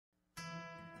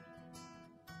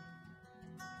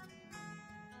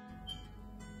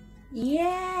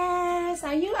Yes,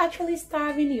 are you actually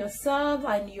starving yourself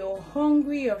and you're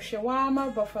hungry of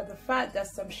shawarma, but for the fact that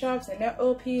some shops are not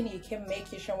open, you can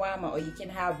make your shawarma or you can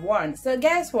have one? So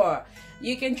guess what?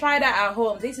 You can try that at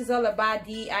home. This is all about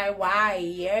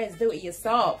DIY. Yes, do it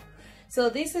yourself. So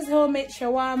this is homemade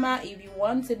shawarma. If you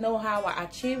want to know how I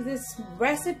achieve this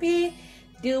recipe,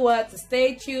 do what to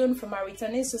stay tuned. For my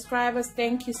returning subscribers,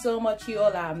 thank you so much, you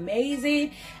all are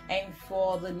amazing. And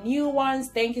for the new ones,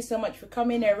 thank you so much for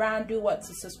coming around. Do what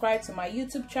to subscribe to my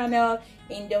YouTube channel,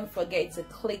 and don't forget to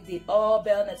click the all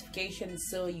bell notification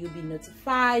so you'll be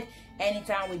notified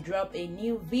anytime we drop a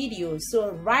new video.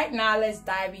 So right now, let's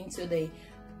dive into the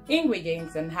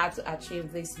ingredients and how to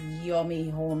achieve this yummy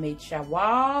homemade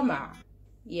shawarma.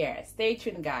 Yeah, stay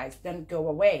tuned guys, don't go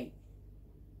away.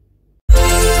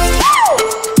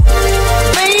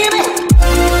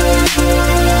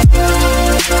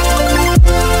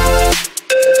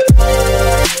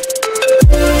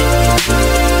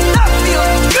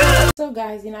 So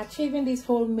guys, in achieving this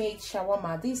homemade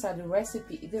shawarma, these are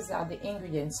the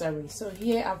ingredients, sorry. So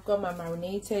here I've got my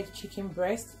marinated chicken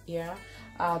breast. Yeah,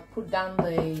 I'll put down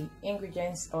the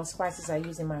ingredients or spices I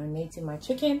use in marinating my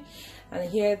chicken. And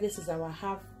here, this is our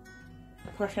half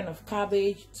portion of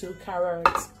cabbage, 2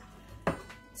 carrots,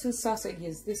 2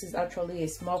 sausages. This is actually a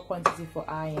small quantity for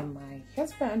I and my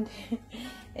husband.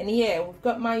 And here we've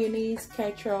got mayonnaise,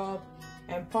 ketchup,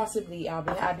 and possibly I'll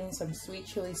be adding some sweet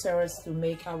chili sauce to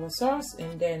make our sauce.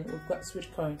 And then we've got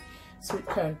sweet corn.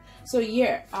 So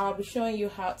yeah, I'll be showing you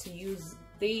how to use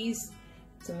these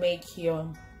to make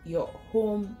your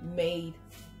homemade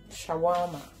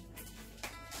shawarma.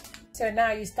 So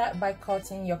now you start by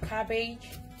cutting your cabbage.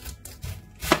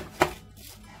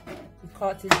 You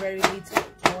cut it very little,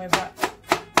 however.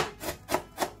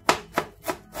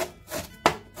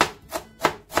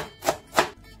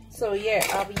 So yeah,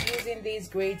 I'll be using this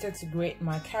grater to grate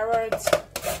my carrots.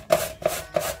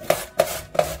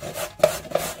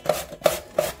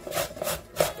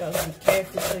 Just be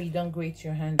careful so you don't grate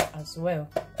your hand as well.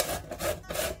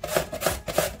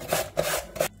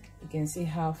 You can see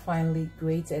how finely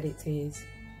grated it is.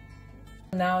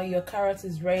 Now your carrot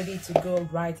is ready to go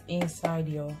right inside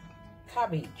your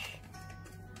cabbage.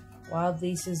 While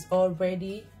this is all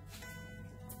ready,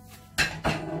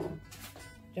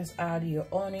 just add your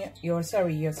onion, your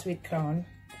sweet corn,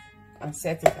 and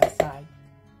set it aside.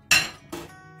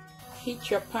 Heat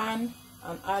your pan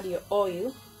and add your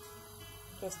oil,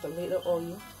 just a little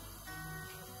oil.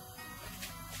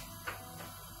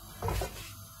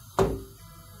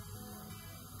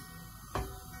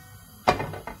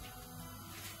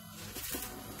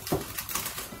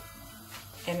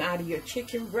 And add your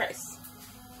chicken breast.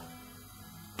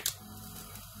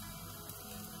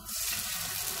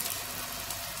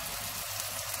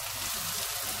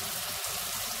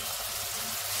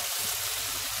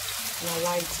 And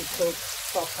allow it to cook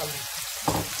properly.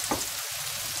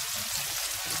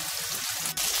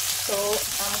 So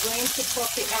I'm going to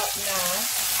pop it out now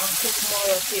and cook more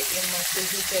of it in my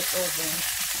preheated oven.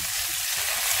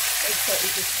 Make sure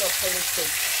it is properly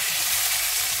cooked.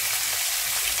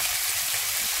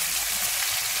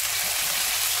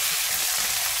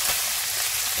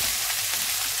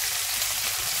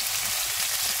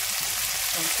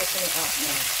 I'm taking it out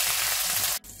now.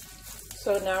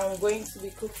 So now I'm going to be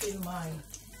cooking my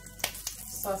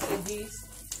sausages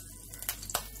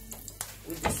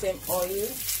with the same oil.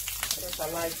 Just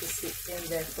allow it to sit in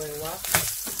there for a while.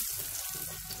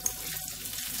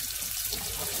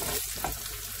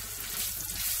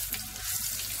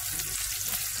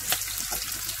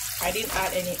 I didn't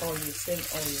add any oil, same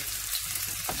oil.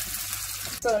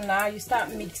 So now you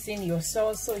start mixing your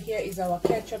sauce. So here is our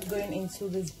ketchup going into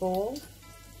this bowl.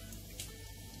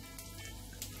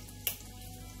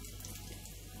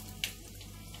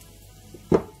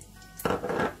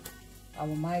 Our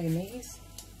mayonnaise.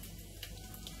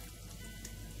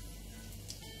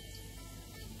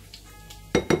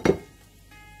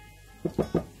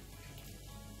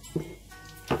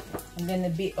 And then a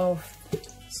bit of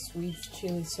sweet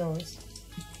chili sauce,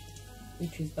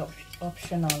 which is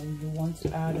optional if you want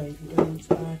to add, or if you don't want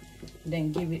to add,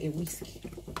 then give it a whisk.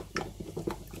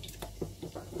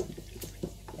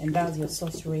 And that's your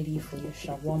sauce ready for your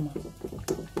shawarma.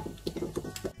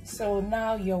 So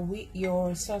now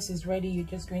your sauce is ready. You're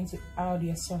just going to add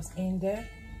your sauce in there.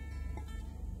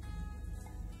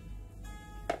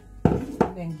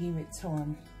 Then give it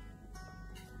turn.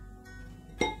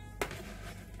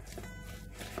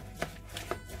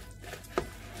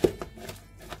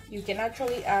 You can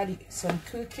actually add some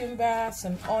cucumber,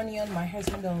 some onion. My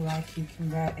husband don't like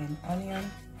cucumber and onion,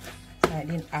 so I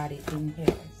didn't add it in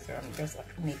here. So I'm just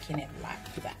making it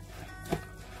like that.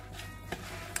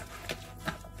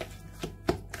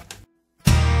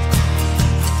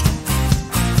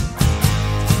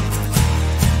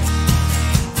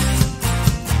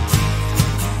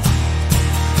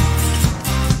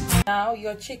 now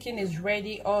your chicken is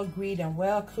ready, all grilled and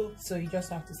well cooked, so you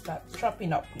just have to start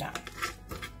chopping up now.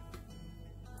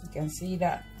 You can see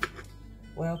that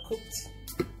well cooked,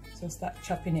 so start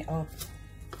chopping it up.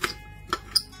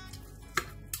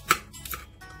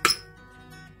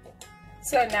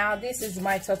 So now this is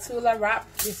my tortilla wrap.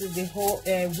 This is the whole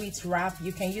wheat wrap.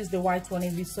 You can use the white one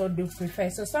if you so do prefer.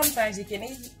 So sometimes you can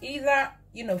either,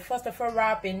 you know, first of all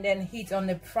wrap and then heat on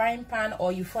the frying pan,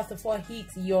 or you first of all heat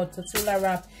your tortilla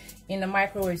wrap in the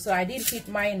microwave. So I did heat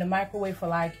mine in the microwave for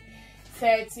like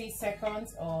 30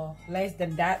 seconds or less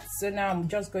than that. So now I'm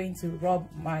just going to rub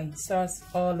my sauce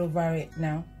all over it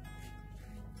now,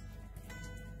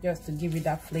 just to give it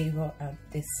that flavor at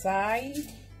the side.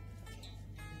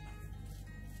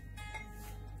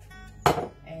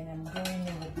 And I'm going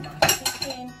in with my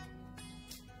chicken.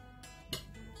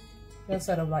 Just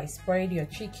sort of like spread your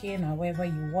chicken however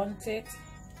you want it.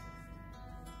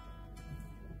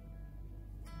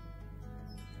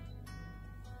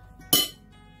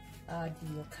 Add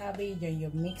your cabbage and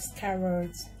your mixed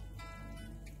carrots.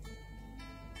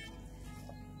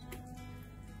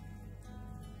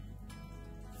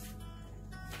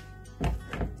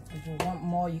 If you want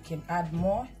more, you can add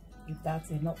more. If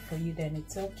that's enough for you, then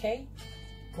it's okay.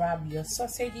 Grab your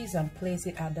sausages and place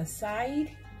it at the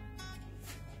side.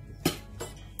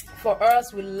 For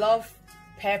us, we love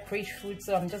pepperish food,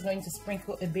 so I'm just going to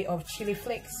sprinkle a bit of chili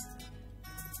flakes.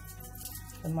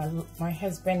 And my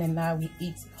husband and I, we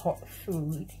eat hot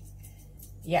food.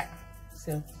 Yeah,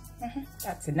 so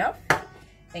that's enough.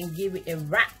 And give it a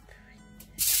wrap.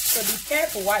 So be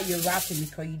careful while you're wrapping,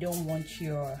 because you don't want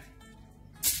your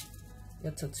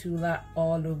tortilla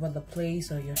all over the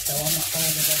place, or your shawarma all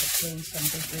over the place. So I'm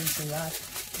just going to wrap,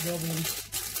 rubbing.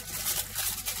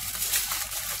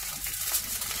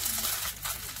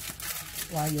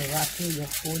 While you're wrapping, you're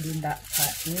folding that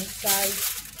part inside,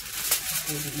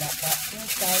 folding that part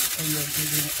inside, and you're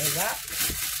giving it a wrap.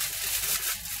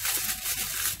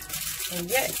 And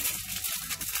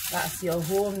yes, that's your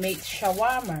homemade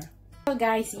shawarma. So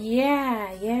guys,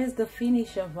 yeah, here's the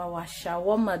finish of our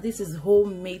shawarma. This is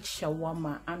homemade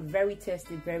shawarma and very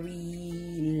tasty, very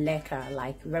lekker,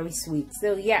 like very sweet.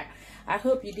 So yeah, I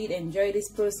hope you did enjoy this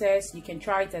process. You can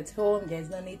try it at home. There's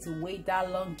no need to wait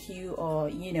that long queue, or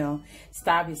you know,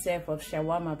 starve yourself of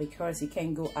shawarma because you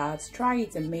can't go out. Try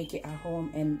it and make it at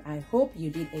home, and I hope you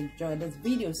did enjoy this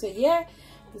video. So yeah,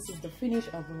 this is the finish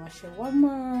of our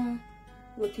shawarma,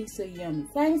 looking so yummy.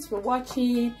 Thanks for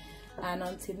watching, and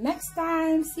until next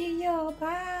time, see you,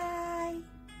 bye.